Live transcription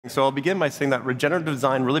So I'll begin by saying that regenerative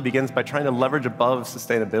design really begins by trying to leverage above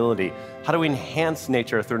sustainability. How do we enhance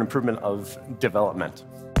nature through an improvement of development?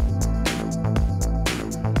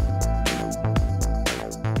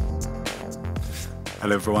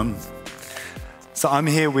 Hello, everyone. So I'm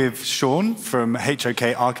here with Sean from HOK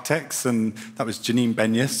Architects, and that was Janine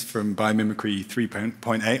Benyus from Biomimicry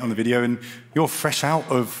 3.8 on the video, and you're fresh out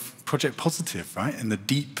of Project Positive, right, in the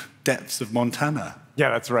deep depths of Montana. Yeah,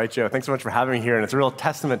 that's right, Joe. Thanks so much for having me here, and it's a real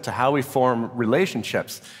testament to how we form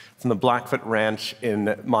relationships from the Blackfoot Ranch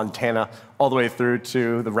in Montana all the way through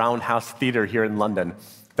to the Roundhouse Theatre here in London.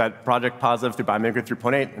 That Project Positive through Biomimicry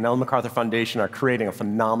 3.8 and MacArthur Foundation are creating a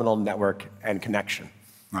phenomenal network and connection.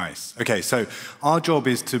 Nice. Okay, so our job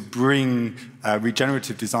is to bring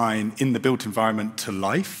regenerative design in the built environment to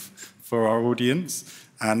life for our audience.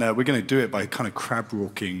 And we're going to do it by kind of crab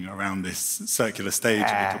walking around this circular stage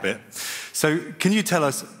a little bit. So can you tell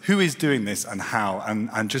us who is doing this and how,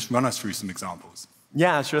 and just run us through some examples?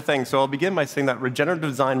 Yeah, sure thing. So I'll begin by saying that regenerative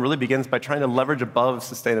design really begins by trying to leverage above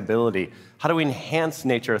sustainability. How do we enhance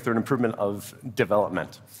nature through an improvement of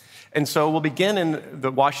development? And so we'll begin in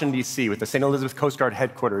the Washington, D.C. with the St. Elizabeth Coast Guard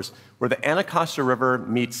headquarters, where the Anacostia River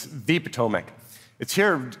meets the Potomac. It's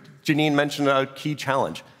here Janine mentioned a key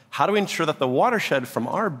challenge. How do we ensure that the watershed from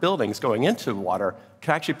our buildings going into the water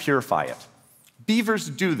can actually purify it? Beavers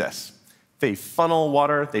do this. They funnel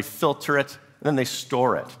water, they filter it, and then they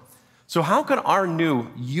store it. So how can our new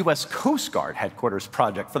U.S. Coast Guard headquarters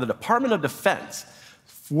project for the Department of Defense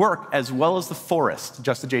work as well as the forest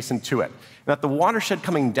just adjacent to it? And that the watershed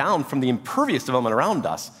coming down from the impervious development around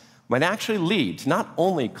us might actually lead to not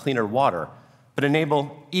only cleaner water, but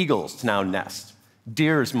enable eagles to now nest.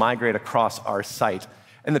 Deers migrate across our site.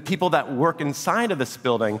 And the people that work inside of this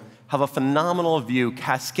building have a phenomenal view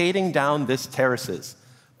cascading down this terraces.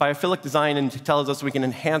 Biophilic design tells us we can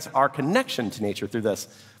enhance our connection to nature through this.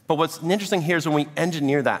 But what's interesting here is when we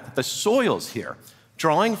engineer that, the soils here,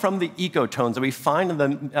 drawing from the ecotones that we find in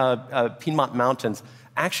the Piedmont Mountains,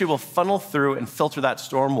 actually will funnel through and filter that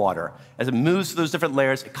stormwater. As it moves through those different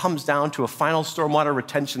layers, it comes down to a final stormwater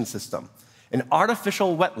retention system, an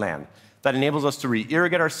artificial wetland that enables us to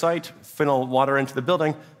re-irrigate our site, funnel water into the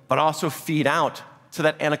building, but also feed out to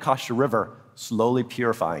that Anacostia River, slowly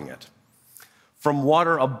purifying it. From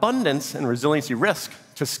water abundance and resiliency risk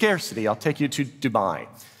to scarcity, I'll take you to Dubai,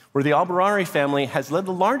 where the Al-Barari family has led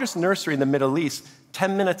the largest nursery in the Middle East,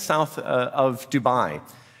 10 minutes south of Dubai.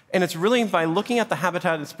 And it's really by looking at the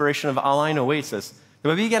habitat inspiration of Al Ain Oasis that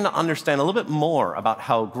we began to understand a little bit more about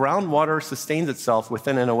how groundwater sustains itself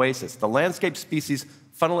within an oasis. The landscape species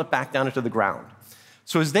funnel it back down into the ground.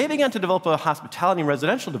 So as they began to develop a hospitality and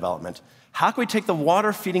residential development, how can we take the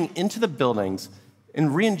water feeding into the buildings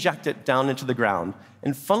and re-inject it down into the ground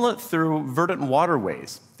and funnel it through verdant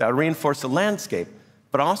waterways that reinforce the landscape,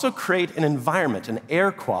 but also create an environment, an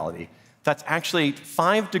air quality that's actually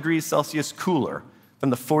 5 degrees Celsius cooler than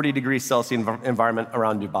the 40 degrees Celsius environment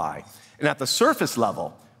around Dubai. And at the surface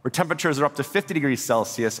level, where temperatures are up to 50 degrees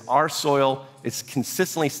Celsius, our soil is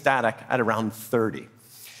consistently static at around 30.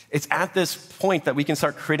 It's at this point that we can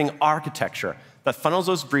start creating architecture that funnels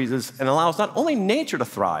those breezes and allows not only nature to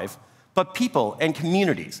thrive, but people and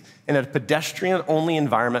communities in a pedestrian-only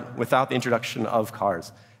environment without the introduction of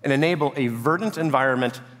cars, and enable a verdant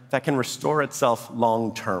environment that can restore itself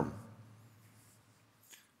long-term.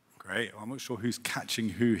 Great. Well, I'm not sure who's catching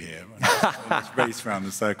who here. Let's race around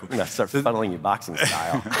the circle. I'm going to start funneling you boxing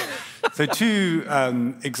style. So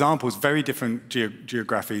 2 examples, very different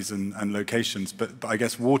geographies and locations, but I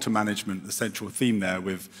guess water management, the central theme there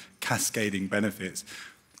with cascading benefits.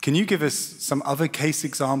 Can you give us some other case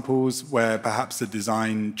examples where perhaps the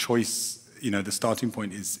design choice, the starting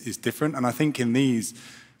point is different? And I think in these,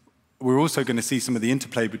 we're also going to see some of the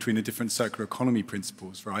interplay between the different circular economy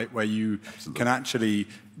principles, right? Where you can actually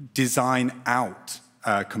design out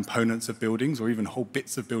components of buildings or even whole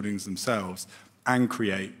bits of buildings themselves and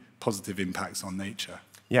create positive impacts on nature.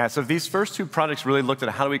 Yeah, so if these first 2 projects really looked at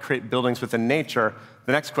how do we create buildings within nature,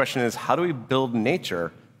 the next question is how do we build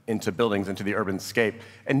nature into buildings, into the urban scape,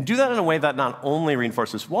 and do that in a way that not only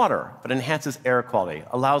reinforces water, but enhances air quality,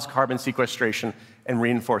 allows carbon sequestration, and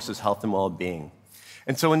reinforces health and well-being.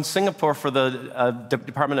 And so in Singapore, for the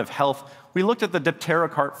Department of Health, we looked at the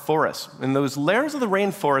dipterocarp forests. And those layers of the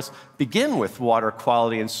rainforest begin with water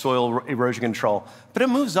quality and soil erosion control, but it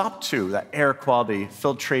moves up to that air quality,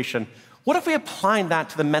 filtration. What if we applied that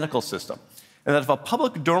to the medical system? And that if a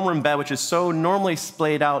public dorm room bed, which is so normally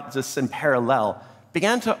splayed out just in parallel,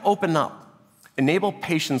 began to open up, enable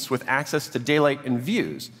patients with access to daylight and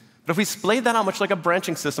views. But if we splayed that out much like a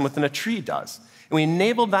branching system within a tree does, and we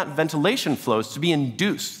enabled that ventilation flows to be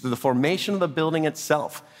induced through the formation of the building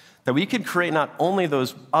itself, that we could create not only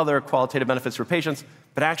those other qualitative benefits for patients,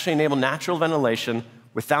 but actually enable natural ventilation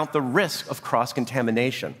without the risk of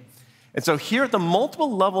cross-contamination. And so here at the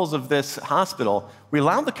multiple levels of this hospital, we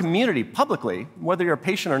allow the community publicly, whether you're a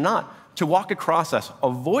patient or not, to walk across us,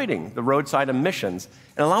 avoiding the roadside emissions,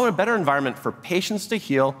 and allowing a better environment for patients to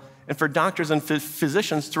heal and for doctors and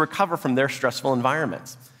physicians to recover from their stressful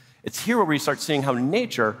environments. It's here where we start seeing how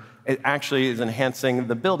nature actually is enhancing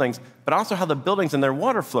the buildings, but also how the buildings and their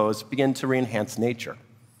water flows begin to re-enhance nature.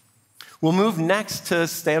 We'll move next to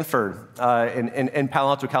Stanford in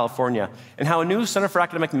Palo Alto, California, and how a new Center for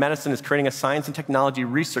Academic Medicine is creating a science and technology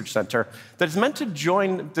research center that is meant to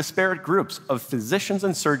join disparate groups of physicians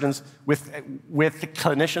and surgeons with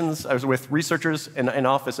clinicians, with researchers and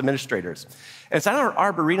office administrators. And it's at our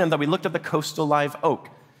Arboretum that we looked at the coastal live oak,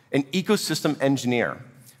 an ecosystem engineer.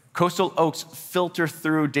 Coastal oaks filter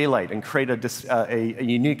through daylight and create a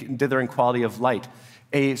unique dithering quality of light,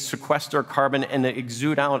 a sequester carbon and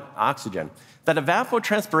exude out oxygen. That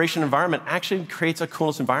evapotranspiration environment actually creates a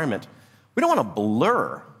coolest environment. We don't want to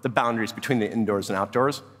blur the boundaries between the indoors and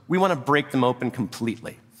outdoors. We want to break them open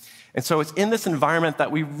completely. And so it's in this environment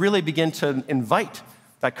that we really begin to invite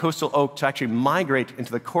that coastal oak to actually migrate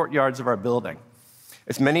into the courtyards of our building.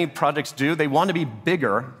 As many projects do, they want to be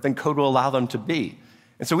bigger than code will allow them to be.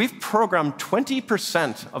 And so we've programmed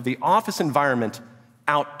 20% of the office environment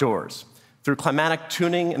outdoors, through climatic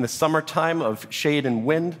tuning in the summertime of shade and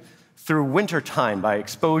wind, through wintertime by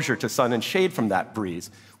exposure to sun and shade from that breeze.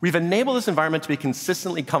 We've enabled this environment to be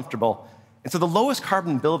consistently comfortable. And so the lowest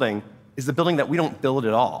carbon building is the building that we don't build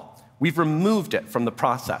at all. We've removed it from the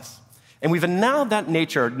process. And we've allowed that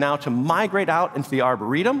nature now to migrate out into the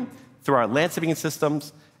Arboretum through our landscaping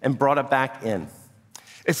systems and brought it back in.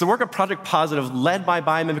 It's the work of Project Positive, led by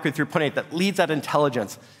Biomimicry 3.8, that leads that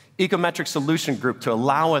intelligence, Ecometric Solution Group to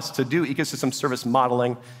allow us to do ecosystem service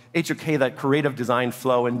modeling, HOK, that creative design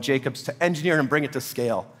flow, and Jacobs to engineer and bring it to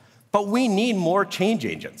scale. But we need more change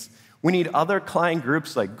agents. We need other client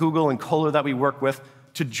groups like Google and Kohler that we work with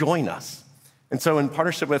to join us. And so in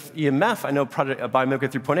partnership with EMF, I know Project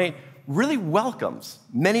Biomimicry 3.8 really welcomes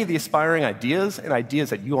many of the aspiring ideas and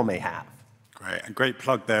ideas that you all may have. Great, a great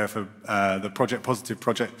plug there for the Project Positive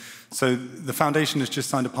project. So the foundation has just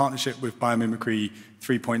signed a partnership with Biomimicry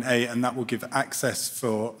 3.8, and that will give access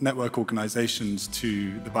for network organizations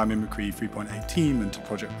to the Biomimicry 3.8 team and to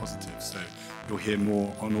Project Positive. So you'll hear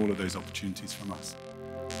more on all of those opportunities from us.